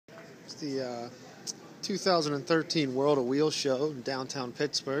It's the 2013 World of Wheels show in downtown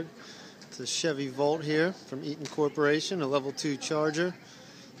Pittsburgh. It's a Chevy Volt here from Eaton Corporation, a level 2 charger.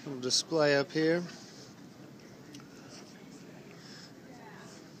 Little display up here.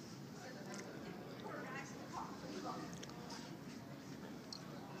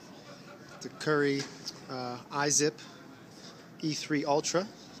 The Curry iZip E3 Ultra.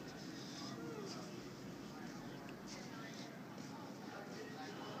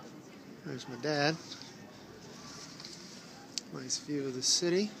 There's my dad. Nice view of the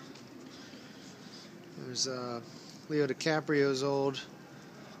city. There's Leo DiCaprio's old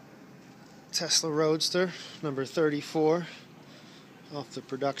Tesla Roadster, number 34, off the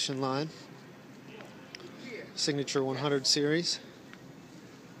production line. Signature 100 series.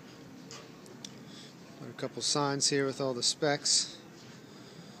 Got a couple signs here with all the specs.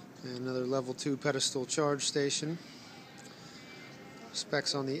 And another level 2 pedestal charge station.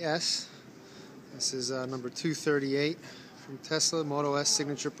 Specs on the S. This is number 238 from Tesla, Model S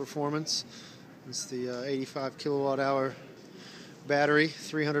Signature Performance. It's the 85 kilowatt hour battery,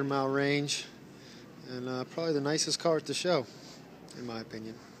 300 mile range, and probably the nicest car at the show, in my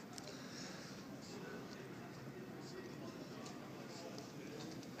opinion.